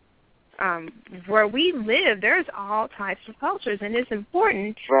society. Where we live, there's all types of cultures, and it's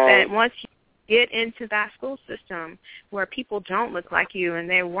important that once you get into that school system where people don't look like you and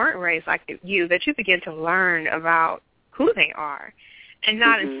they weren't raised like you, that you begin to learn about who they are and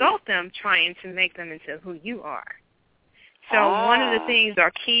not insult them trying to make them into who you are. So one of the things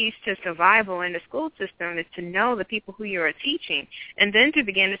or keys to survival in the school system is to know the people who you are teaching and then to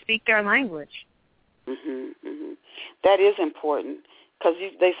begin to speak their language. That is important because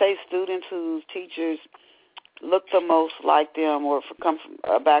they say students whose teachers look the most like them or come from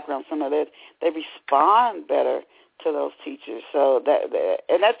a background similar to that, they respond better to those teachers. So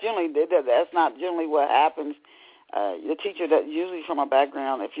that's not generally what happens. The teacher that usually from a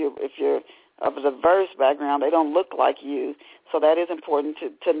background, if you're of a diverse background, they don't look like you. So that is important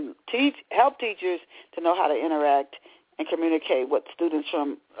to help teachers to know how to interact and communicate with students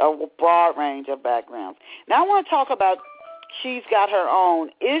from a broad range of backgrounds. Now I want to talk about She's Got Her Own.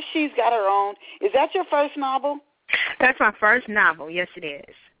 Is She's Got Her Own, is that your first novel? That's my first novel. Yes, it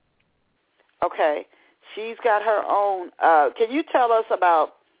is. Okay. She's Got Her Own. Can you tell us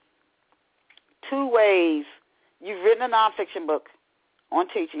about 2 ways you've written a nonfiction book on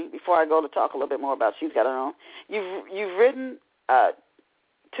teaching before I go to talk a little bit more about She's Got Her Own? You've written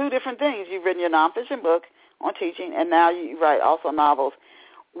 2 different things. You've written your nonfiction book on teaching, and now you write also novels.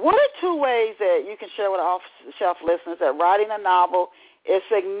 What are 2 ways that you can share with off-the-shelf listeners that writing a novel is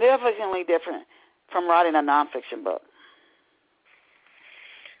significantly different from writing a nonfiction book?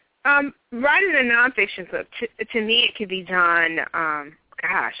 Writing a nonfiction book, to me, it can be done,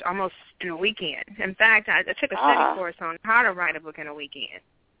 almost in a weekend. In fact, I took a study course on how to write a book in a weekend.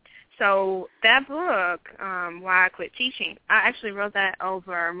 So that book, Why I Quit Teaching, I actually wrote that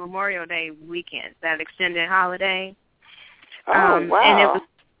over Memorial Day weekend, that extended holiday. Wow. And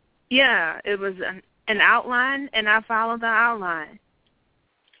it was an outline, and I followed the outline.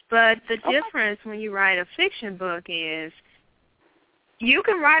 But the difference when you write a fiction book is you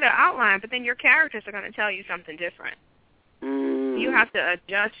can write an outline, but then your characters are going to tell you something different. You have to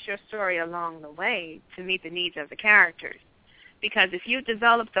adjust your story along the way to meet the needs of the characters. Because if you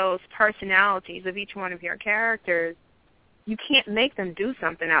develop those personalities of each one of your characters, you can't make them do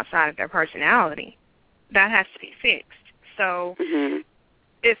something outside of their personality. That has to be fixed. So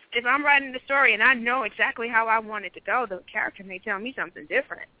if I'm writing the story and I know exactly how I want it to go, the character may tell me something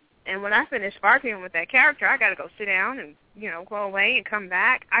different. And when I finish arguing with that character, I got to go sit down and, go away and come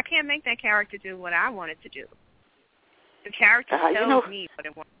back. I can't make that character do what I want it to do. The character tells me what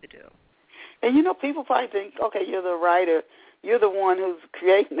it wants to do. And, people probably think, okay, you're the writer. You're the one who's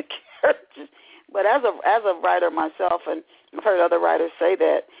creating the characters. But as a writer myself, and I've heard other writers say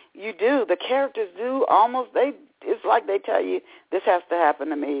that, the characters do it's like they tell you, this has to happen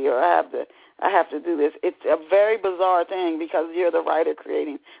to me, or I have to do this. It's a very bizarre thing because you're the writer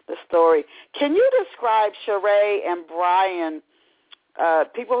creating the story. Can you describe Sheree and Brian,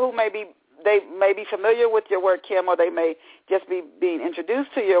 people who may be familiar with your work, Kim, or they may just be being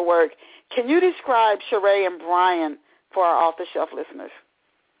introduced to your work. Can you describe Sheree and Brian for our off-the-shelf listeners?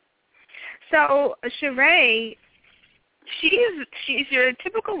 So Sheree, she's your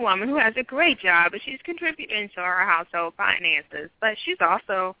typical woman who has a great job, but she's contributing to her household finances. But she's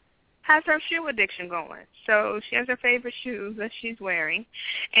also has her shoe addiction going. So she has her favorite shoes that she's wearing,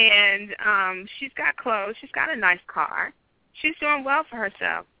 and she's got clothes. She's got a nice car. She's doing well for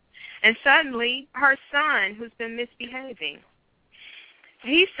herself. And suddenly, her son, who's been misbehaving,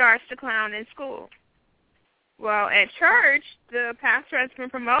 he starts to clown in school. Well, at church, the pastor has been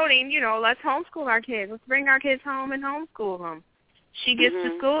promoting, let's homeschool our kids. Let's bring our kids home and homeschool them. She gets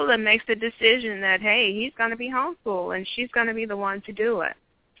to school and makes the decision that, hey, he's going to be homeschooled, and she's going to be the one to do it.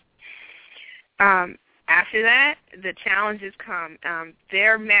 After that, the challenges come.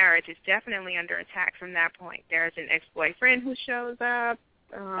 Their marriage is definitely under attack from that point. There's an ex-boyfriend who shows up.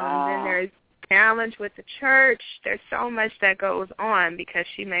 Then there's challenge with the church. There's so much that goes on because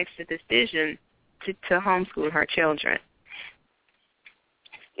she makes the decision to homeschool her children.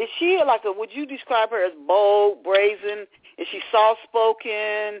 Is she would you describe her as bold, brazen? Is she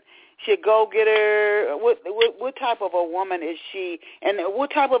soft-spoken? Is she a go-getter? What type of a woman is she? And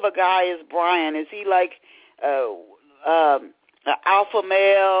what type of a guy is Brian? Is he like an alpha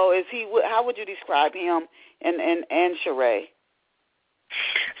male? Is he? How would you describe him and Sheree?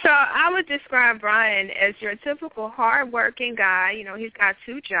 So I would describe Brian as your typical hard-working guy. He's got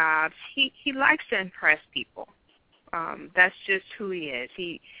 2 jobs. He likes to impress people. That's just who he is.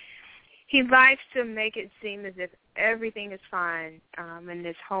 He likes to make it seem as if everything is fine in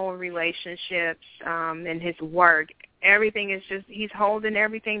his whole relationships, in his work. Everything is just, he's holding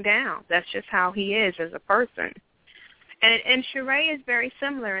everything down. That's just how he is as a person. And Sheree is very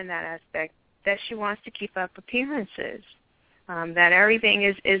similar in that aspect, that she wants to keep up appearances. That everything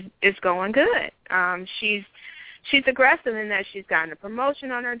is going good. She's aggressive in that she's gotten a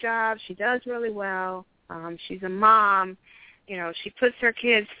promotion on her job. She does really well. She's a mom. She puts her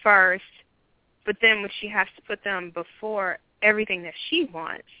kids first, but then when she has to put them before everything that she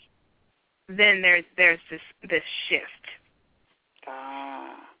wants, then there's this shift.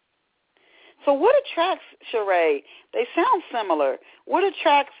 So what attracts Sheree? They sound similar. What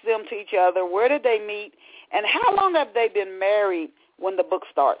attracts them to each other? Where did they meet? And how long have they been married when the book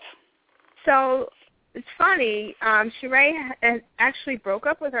starts? So it's funny. Sheree actually broke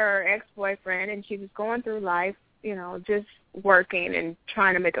up with her ex-boyfriend, and she was going through life, just working and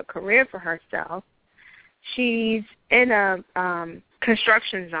trying to make a career for herself. She's in a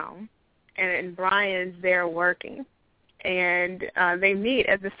construction zone, and Brian's there working. and they meet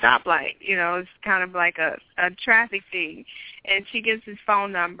at the stoplight. It's kind of like a traffic thing. And she gives his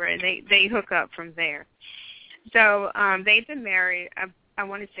phone number, and they hook up from there. So they've been married, I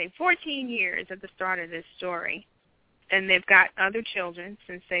want to say 14 years at the start of this story. And they've got other children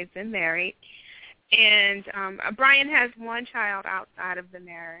since they've been married. And Brian has one child outside of the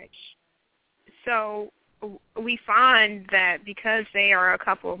marriage. So we find that because they are a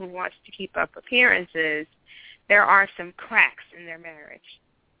couple who wants to keep up appearances, there are some cracks in their marriage,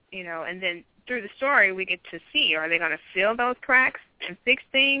 and then through the story we get to see, are they going to fill those cracks and fix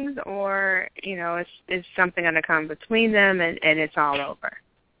things, or, is something going to come between them and it's all over?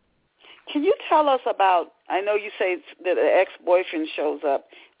 Can you tell us about, I know you say that the ex-boyfriend shows up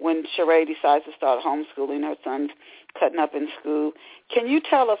when Sheree decides to start homeschooling, her son's cutting up in school. Can you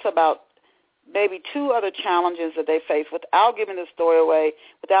tell us about maybe two other challenges that they face without giving the story away,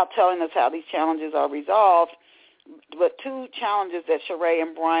 without telling us how these challenges are resolved, but two challenges that Sheree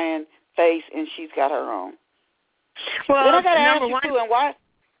and Brian face, and she's got her own? Well, then I got to ask you one, too, and why?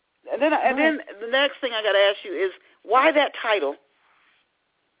 And then the next thing I got to ask you is why that title?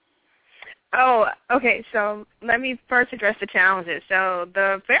 Oh, okay. So let me first address the challenges. So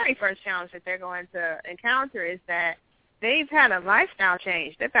the very first challenge that they're going to encounter is that they've had a lifestyle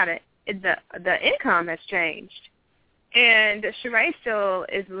change. They've got the income has changed, and Sheree still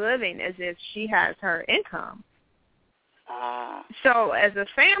is living as if she has her income. So as a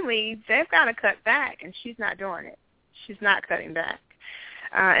family, they've got to cut back, and she's not doing it. She's not cutting back.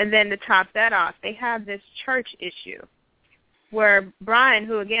 And then to top that off, they have this church issue where Brian,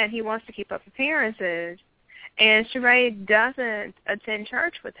 who, again, he wants to keep up appearances, and Sheree doesn't attend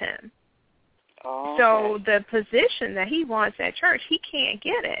church with him. Oh, so the position that he wants at church, he can't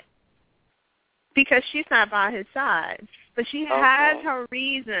get it because she's not by his side. But she has her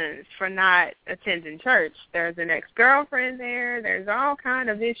reasons for not attending church. There's an ex-girlfriend there. There's all kind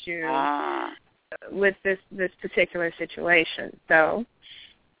of issues with this particular situation. So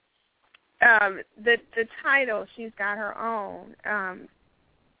the title, she's got her own.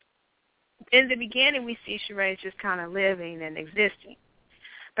 In the beginning, we see Sheree just kind of living and existing.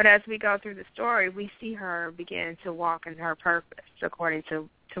 But as we go through the story, we see her begin to walk in her purpose according to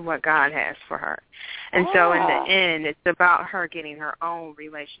what God has for her. And so in the end, it's about her getting her own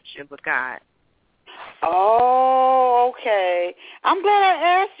relationship with God. Oh, okay. I'm glad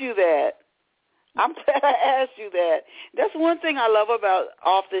I asked you that. That's one thing I love about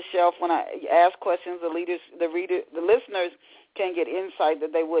Off the Shelf. When I ask questions, the listeners can get insight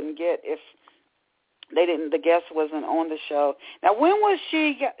that they wouldn't get if the guest wasn't on the show. Now, when was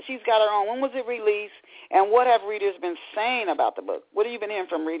she's got her own? When was it released? And what have readers been saying about the book? What have you been hearing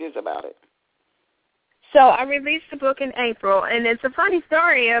from readers about it? So I released the book in April, and it's a funny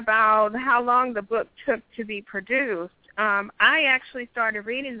story about how long the book took to be produced. I actually started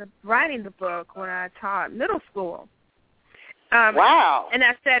writing the book when I taught middle school. Wow. And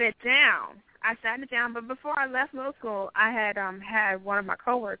I sat it down. But before I left middle school, I had had one of my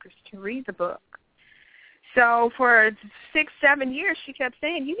coworkers to read the book. So for 6-7 years, she kept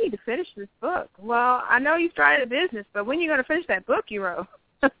saying, "You need to finish this book." Well, I know you started a business, but when are you going to finish that book you wrote?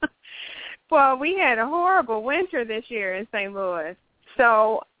 Well, we had a horrible winter this year in St. Louis.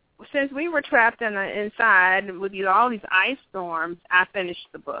 So since we were trapped inside with all these ice storms, I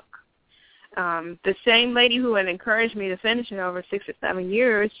finished the book. The same lady who had encouraged me to finish it over 6 or 7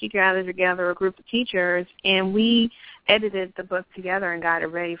 years, she gathered together a group of teachers, and we edited the book together and got it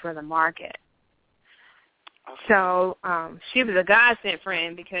ready for the market. So she was a godsend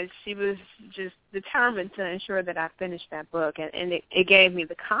friend because she was just determined to ensure that I finished that book, and it gave me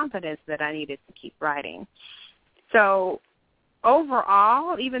the confidence that I needed to keep writing. So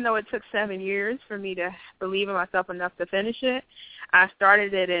overall, even though it took 7 years for me to believe in myself enough to finish it, I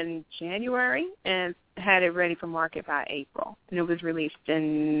started it in January and had it ready for market by April, and it was released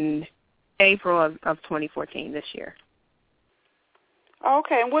in April of 2014 this year.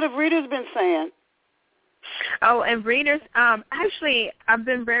 Okay, and what have readers been saying? Oh, and readers, actually, I've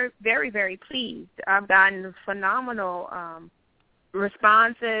been very, very, very pleased. I've gotten phenomenal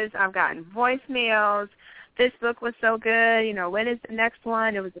responses. I've gotten voicemails. This book was so good. When is the next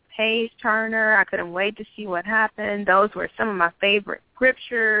one? It was a page turner. I couldn't wait to see what happened. Those were some of my favorite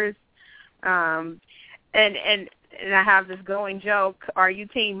scriptures. And I have this going joke, are you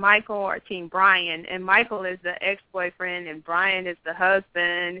Team Michael or Team Brian? And Michael is the ex-boyfriend and Brian is the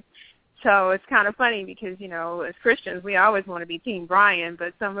husband. So it's kind of funny because, as Christians, we always want to be Team Brian,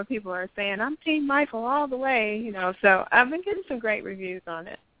 but some of the people are saying, I'm Team Michael all the way, So I've been getting some great reviews on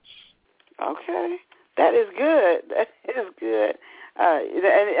it. Okay. That is good. That is good.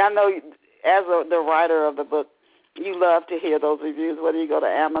 And I know as the writer of the book, you love to hear those reviews, whether you go to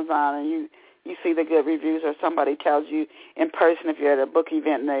Amazon and you see the good reviews, or somebody tells you in person if you're at a book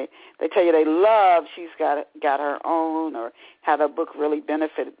event and they tell you they love she's got her own, or how the book really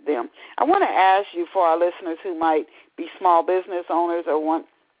benefited them. I want to ask you, for our listeners who might be small business owners or want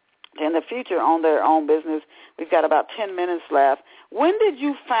to in the future own their own business, we've got about 10 minutes left. When did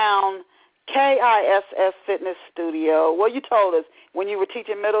you found KISS Fitness Studio? Well, you told us when you were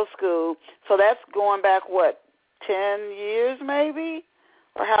teaching middle school, so that's going back, 10 years maybe?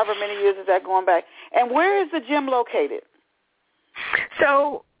 Or however many years is that going back? And where is the gym located?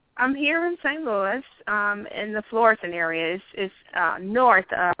 So I'm here in St. Louis, in the Florissant area. It's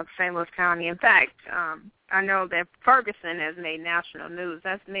north of St. Louis County. In fact, I know that Ferguson has made national news.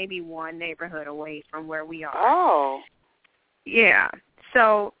 That's maybe one neighborhood away from where we are. Oh. Yeah.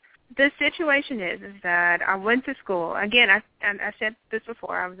 So the situation is that I went to school. Again, I said this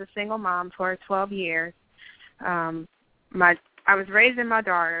before. I was a single mom for 12 years. I was raising my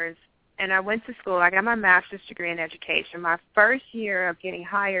daughters, and I went to school. I got my master's degree in education. My first year of getting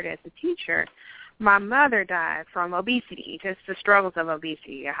hired as a teacher, my mother died from obesity, just the struggles of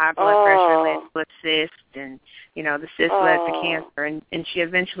obesity. A high blood pressure led to a cyst, and, the cyst led to cancer, and she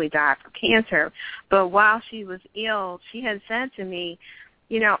eventually died from cancer. But while she was ill, she had said to me,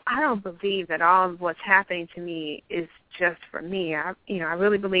 I don't believe that all of what's happening to me is just for me. I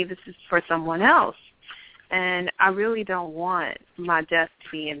really believe this is for someone else. And I really don't want my death to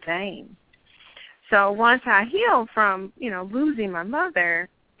be in vain. So once I healed from, losing my mother,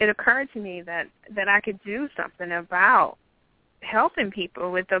 it occurred to me that I could do something about helping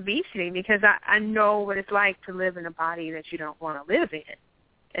people with obesity, because I know what it's like to live in a body that you don't want to live in,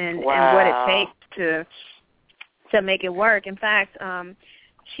 and what it takes to make it work. In fact,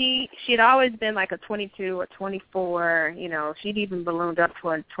 she'd always been like a 22 or 24, she'd even ballooned up to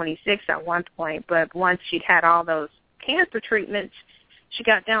a 26 at one point, but once she'd had all those cancer treatments, she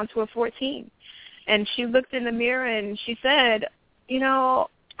got down to a 14. And she looked in the mirror and she said,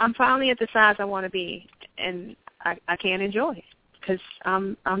 I'm finally at the size I want to be, and I can't enjoy it because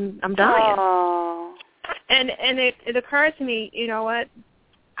I'm dying. Oh. And it occurred to me, you know what,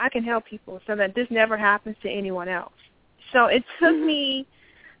 I can help people so that this never happens to anyone else. So it took me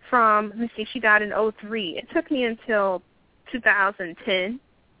from, she died in 2003. It took me until 2010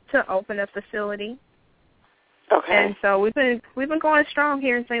 to open a facility. Okay. And so we've been going strong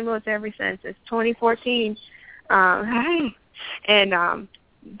here in St. Louis ever since. It's 2014. And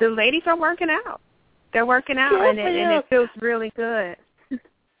the ladies are working out. They're working out, and it feels really good.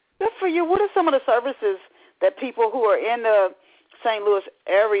 Good for you. What are some of the services that people who are in the St. Louis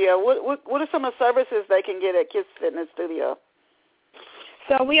area, what are some of the services they can get at KISS Fitness Studio?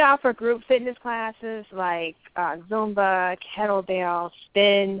 So we offer group fitness classes like Zumba, kettlebell,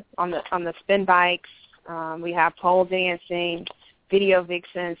 spin on the spin bikes. We have pole dancing, video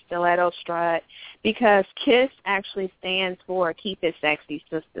vixen, stiletto strut, because KISS actually stands for Keep It Sexy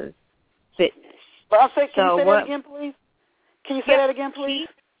Sisters Fitness. Well, can you say that again, please? Can you say that again, please?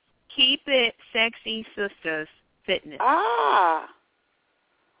 Keep It Sexy Sisters Fitness. Ah,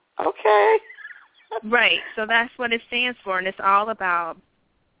 okay. Right, so that's what it stands for, and it's all about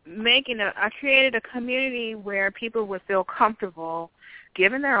I created a community where people would feel comfortable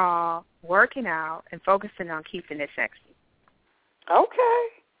giving their all, working out, and focusing on keeping it sexy. Okay.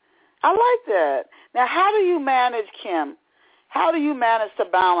 I like that. Now, how do you manage, Kim? How do you manage to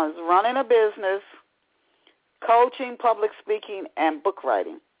balance running a business, coaching, public speaking, and book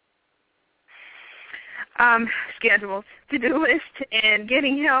writing? Schedules, to-do list, and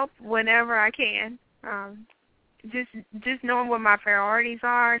getting help whenever I can. Just knowing what my priorities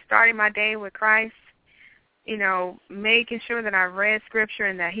are, starting my day with Christ, making sure that I've read Scripture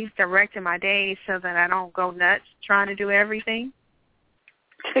and that He's directing my day so that I don't go nuts trying to do everything.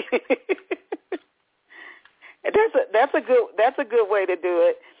 That's a good way to do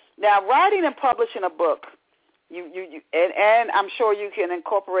it. Now, writing and publishing a book, and I'm sure you can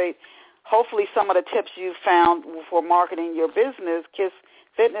incorporate hopefully some of the tips you found for marketing your business, KISS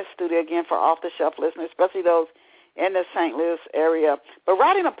Fitness Studio, again, for off-the-shelf listeners, especially those in the St. Louis area. But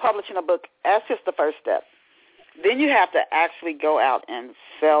writing and publishing a book, that's just the first step. Then you have to actually go out and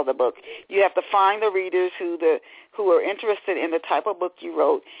sell the book. You have to find the readers who are interested in the type of book you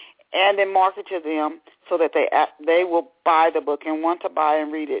wrote, and then market to them so that they will buy the book and want to buy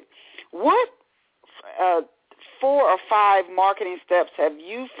and read it. What 4 or 5 marketing steps have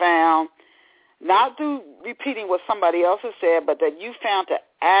you found, not through repeating what somebody else has said, but that you found to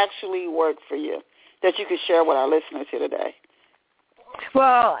actually work for you, that you could share with our listeners here today?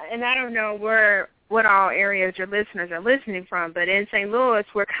 Well, and I don't know where what all areas your listeners are listening from, but in St. Louis,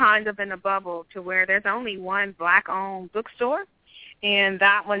 we're kind of in a bubble to where there's only one Black-owned bookstore, and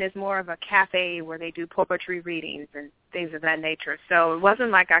that one is more of a cafe where they do poetry readings and things of that nature. So it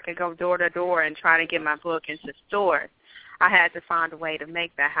wasn't like I could go door to door and try to get my book into stores. I had to find a way to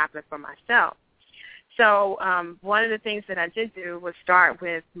make that happen for myself. So one of the things that I did do was start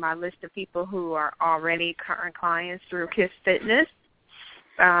with my list of people who are already current clients through Kiss Fitness,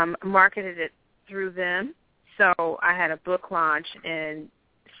 marketed it through them. So I had a book launch and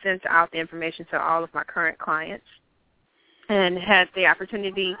sent out the information to all of my current clients and had the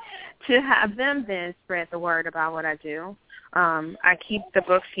opportunity to have them then spread the word about what I do. I keep the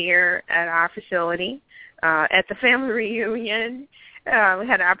books here at our facility. At the family reunion, we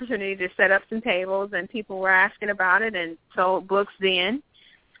had an opportunity to set up some tables, and people were asking about it and sold books then.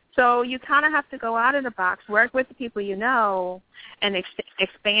 So you kind of have to go out of the box, work with the people you know, and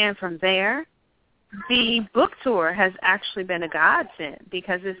expand from there. The book tour has actually been a godsend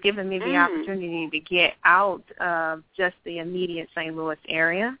because it's given me the opportunity to get out of just the immediate St. Louis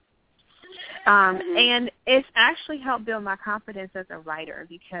area. And it's actually helped build my confidence as a writer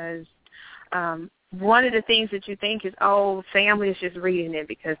because one of the things that you think is, oh, family is just reading it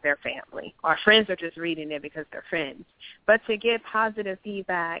because they're family, or friends are just reading it because they're friends. But to get positive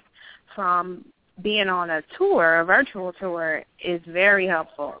feedback from being on a tour, a virtual tour, is very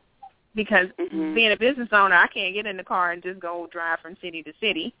helpful because being a business owner, I can't get in the car and just go drive from city to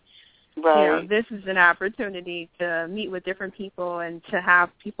city. Right. You know, this is an opportunity to meet with different people and to have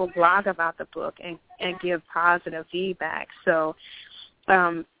people blog about the book and give positive feedback. So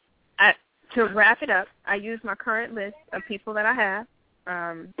to wrap it up, I use my current list of people that I have.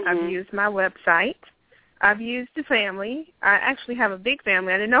 I've used my website. I've used the family. I actually have a big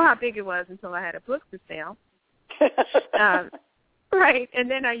family. I didn't know how big it was until I had a book to sell. Right, and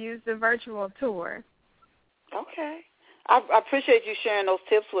then I used the virtual tour. Okay. I appreciate you sharing those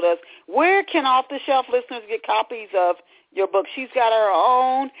tips with us. Where can off-the-shelf listeners get copies of your book? She's got her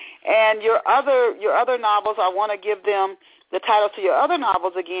own, and your other novels. I want to give them the title to your other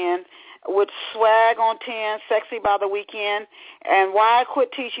novels again, with Swag on 10, Sexy by the Weekend, and Why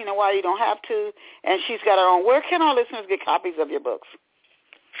Quit Teaching and Why You Don't Have to, and she's got her own. Where can our listeners get copies of your books?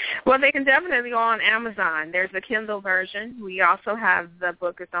 Well, they can definitely go on Amazon. There's a Kindle version. We also have the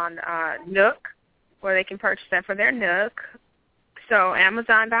book is on Nook, where they can purchase that for their Nook. So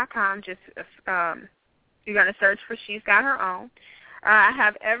Amazon.com, just you're going to search for She's Got Her Own. I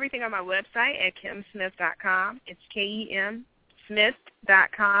have everything on my website at KimSmith.com. It's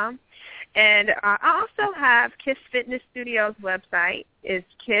KEMSmith.com. And I also have Kiss Fitness Studio's website. It's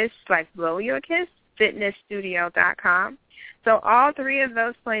Kiss, like blow you a kiss, fitnessstudio.com. So all three of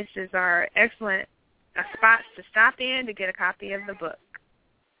those places are excellent spots to stop in to get a copy of the book.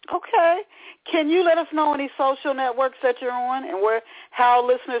 Okay. Can you let us know any social networks that you're on and how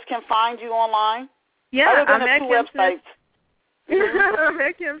listeners can find you online? Yeah, other than the two websites. I'm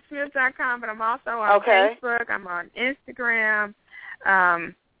at KimSmith.com, but I'm also on Facebook. I'm on Instagram.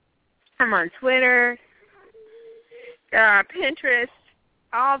 I'm on Twitter, Pinterest,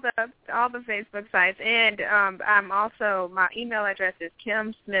 all the Facebook sites, and I'm also, my email address is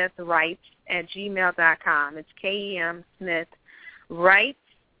kimsmithwrites@gmail.com. It's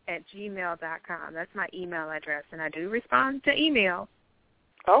KEMSmithwrites@gmail.com. That's my email address, and I do respond to emails.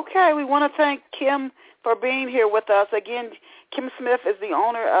 Okay, we want to thank Kim for being here with us. Again, Kim Smith is the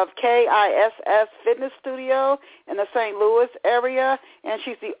owner of KISS Fitness Studio in the St. Louis area, and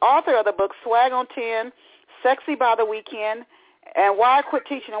she's the author of the book Swag on 10, Sexy by the Weekend, and Why Quit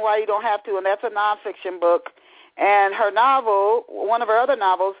Teaching and Why You Don't Have to, and that's a nonfiction book. And her novel, one of her other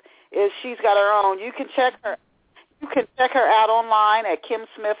novels, is She's Got Her Own. You can check her out online at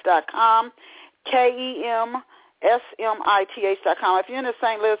kimsmith.com, KEMSMITH.com. If you're in the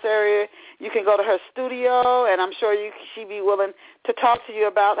St. Louis area, you can go to her studio, and I'm sure she'd be willing to talk to you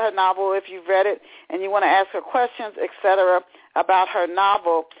about her novel if you've read it and you want to ask her questions, etc., about her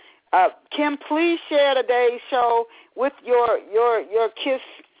novel. Kim, please share today's show with your Kiss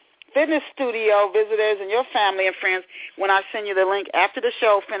Fitness Studio visitors and your family and friends when I send you the link after the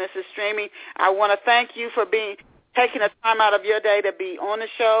show finishes streaming. I want to thank you for taking the time out of your day to be on the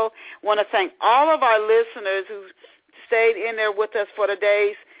show. I want to thank all of our listeners who stayed in there with us for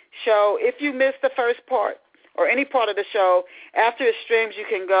today's show. If you missed the first part or any part of the show, after it streams, you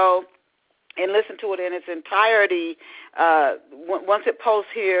can go and listen to it in its entirety once it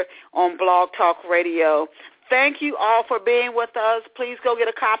posts here on Blog Talk Radio. Thank you all for being with us. Please go get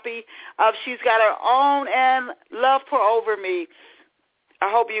a copy of She's Got Her Own and Love Pour Over Me. I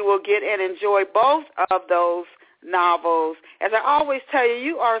hope you will get and enjoy both of those novels. As I always tell you,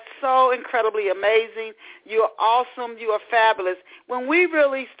 you are so incredibly amazing. You are awesome. You are fabulous. When we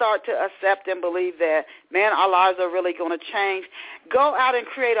really start to accept and believe that, man, our lives are really going to change. Go out and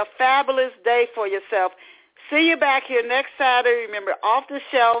create a fabulous day for yourself. See you back here next Saturday. Remember, Off the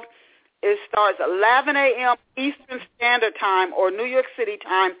Shelf, it starts 11 a.m. Eastern Standard Time or New York City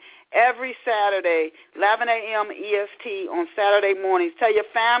time every Saturday, 11 a.m. EST on Saturday mornings. Tell your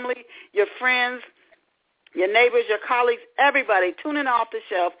family, your friends, your neighbors, your colleagues, everybody, tune in Off the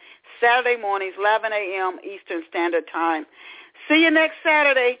Shelf Saturday mornings, 11 a.m. Eastern Standard Time. See you next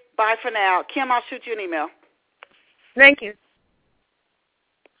Saturday. Bye for now. Kim, I'll shoot you an email. Thank you.